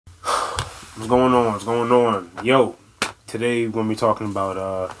What's going on? What's going on? Yo, today we're gonna be talking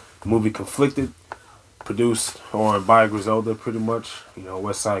about the movie Conflicted, produced or by Griselda, pretty much. You know,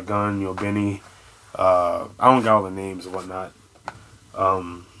 West Side Gun, you know, Benny. I don't got all the names and whatnot.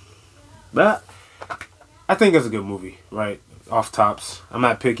 But I think it's a good movie, right? Off tops. I'm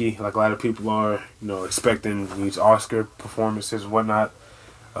not picky like a lot of people are. You know, expecting these Oscar performances and whatnot.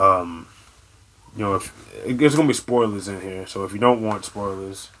 You know, if there's gonna be spoilers in here, so if you don't want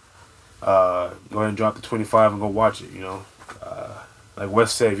spoilers. Go ahead and drop the 25 and go watch it, you know. Like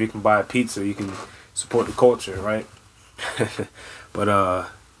Wes said, if you can buy a pizza, you can support the culture, right? But, no,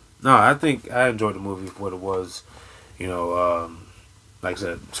 I think I enjoyed the movie for what it was. You know, like I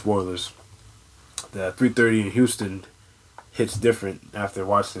said, spoilers. The 3:30 in Houston hits different after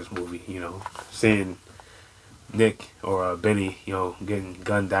watching this movie, you know. Seeing Nick or Benny, you know, getting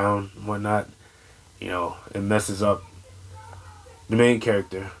gunned down and whatnot, you know, it messes up the main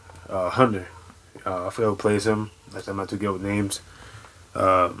character. Hunter, I forget who plays him. Like I'm not too good with names.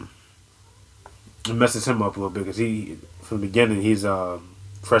 It messes him up a little bit because he, from the beginning, he's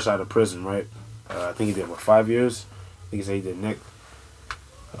fresh out of prison, right? I think he did 5 years. I think he said he did Nick.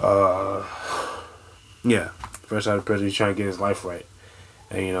 Yeah, fresh out of prison, he's trying to get his life right.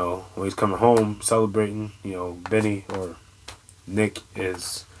 And you know, when he's coming home celebrating, you know, Benny or Nick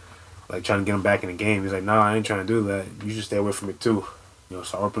is like trying to get him back in the game. He's like, "Nah, I ain't trying to do that. You should stay away from it too." You know,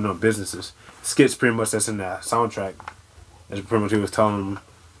 start opening up businesses. Skits pretty much that's in that soundtrack. That's pretty much he was telling him,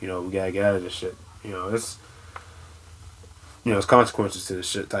 you know, we gotta get out of this shit. You know, it's consequences to this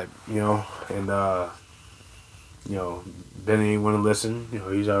shit type, you know. And you know, Benny ain't wanna listen. You know,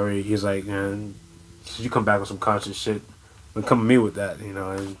 he's like, man, you come back with some conscious shit, but come to me with that, you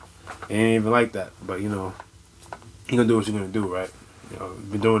know, and it ain't even like that. But you know, you gonna do what you're gonna do, right? You know,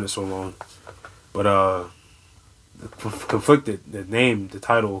 you've been doing it so long. But Conflicted, the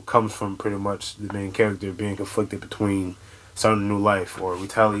title comes from pretty much the main character being conflicted between starting a new life or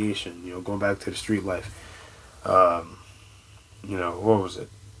retaliation, you know, going back to the street life. You know, what was it?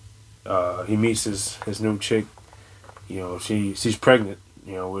 He meets his new chick, you know, she's pregnant,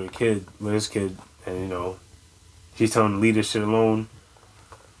 you know, with his kid, and you know, he's telling him to leave this shit alone,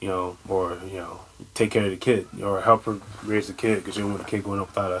 you know, or, you know, take care of the kid, or help her raise the kid because you don't want the kid going up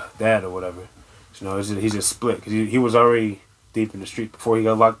without a dad or whatever. You know, he's just split because he was already deep in the street before he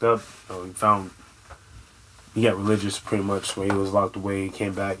got locked up. You know, he got religious pretty much when he was locked away. He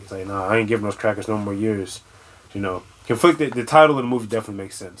came back. He's like, nah, I ain't giving those crackers no more years. You know, Conflicted. The title of the movie definitely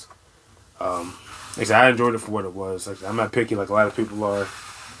makes sense. Like I said, I enjoyed it for what it was. Like I said, I'm not picky like a lot of people are.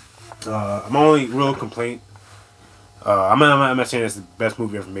 My only real complaint. I'm not saying it's the best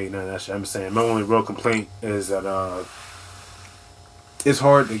movie ever made. None of that shit. I'm saying my only real complaint is that it's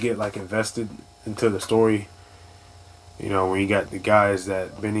hard to get like invested into the story, you know, when you got the guys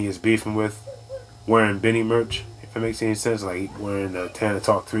that Benny is beefing with wearing Benny merch, if it makes any sense, like wearing the Tana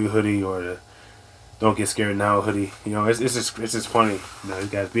Talk 3 hoodie or the Don't Get Scared Now hoodie. You know, it's just funny. You know,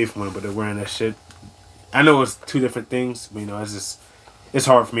 these guys beefing with them, but they're wearing that shit. I know it's two different things, but you know, it's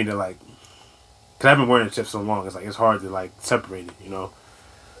hard for me to like, cause I've been wearing that shit so long. It's like it's hard to like separate it, you know.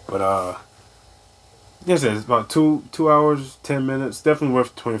 But yes, it's about two hours, 10 minutes. Definitely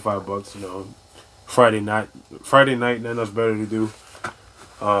worth $25. You know. Friday night, nothing else better to do.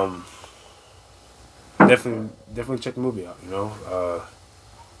 Definitely check the movie out. You know,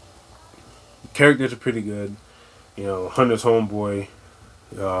 characters are pretty good. You know, Hunter's homeboy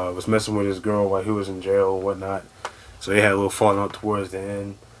was messing with his girl while he was in jail and whatnot, so they had a little falling out towards the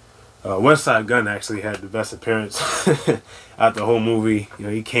end. West Side Gun actually had the best appearance out the whole movie. You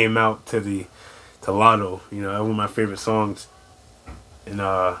know, he came out to Lotto. You know, that was one of my favorite songs. And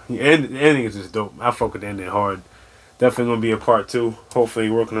the ending is just dope. I fuck with the ending hard. Definitely gonna be a part 2. Hopefully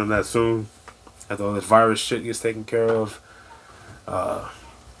working on that soon after all this virus shit gets taken care of. But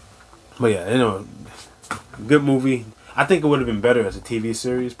yeah, you know, good movie. I think it would have been better as a TV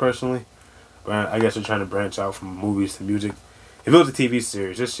series personally. But I guess they're trying to branch out from movies to music. If it was a TV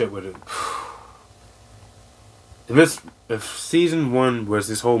series, this shit would have. If season 1 was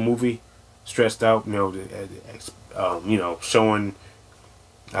this whole movie stretched out, you know, showing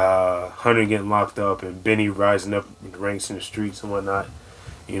Hunter getting locked up and Benny rising up in the ranks in the streets and whatnot,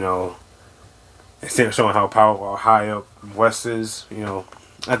 you know, instead of showing how powerful or high up West is, you know,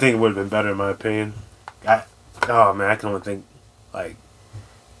 I think it would have been better in my opinion. Oh man, I can only think like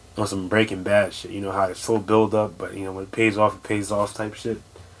on some Breaking Bad shit, you know, how it's slow build up, but you know, when it pays off type shit.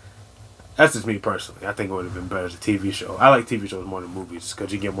 That's just me personally. I think it would have been better as a TV show. I like TV shows more than movies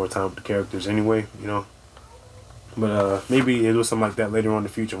because you get more time with the characters anyway, you know. But maybe it'll do something like that later on in the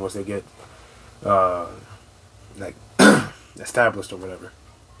future once they get like established or whatever.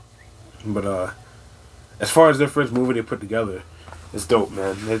 But as far as their first movie they put together, it's dope,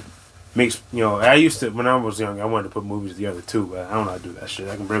 man. It makes, you know, I used to, when I was young, I wanted to put movies together too, but I don't know how to do that shit.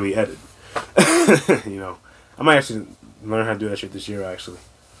 I can barely edit. You know, I might actually learn how to do that shit this year, actually.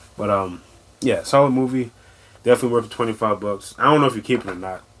 But yeah, solid movie. Definitely worth $25. I don't know if you keep it or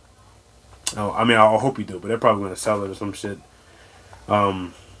not. I mean, I hope you do, but they're probably gonna sell it or some shit.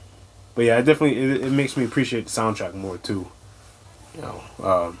 But yeah, it makes me appreciate the soundtrack more too. You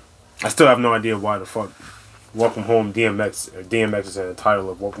know, I still have no idea why the fuck Welcome Home DMX or DMX is in the title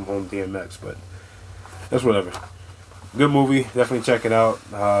of Welcome Home DMX, but that's whatever. Good movie, definitely check it out.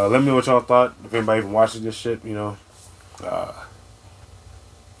 Let me know what y'all thought. If anybody even watches this shit, you know,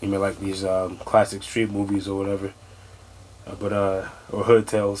 you may like these classic street movies or whatever, or hood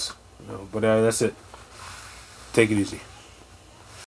tales. You know, but that's it. Take it easy.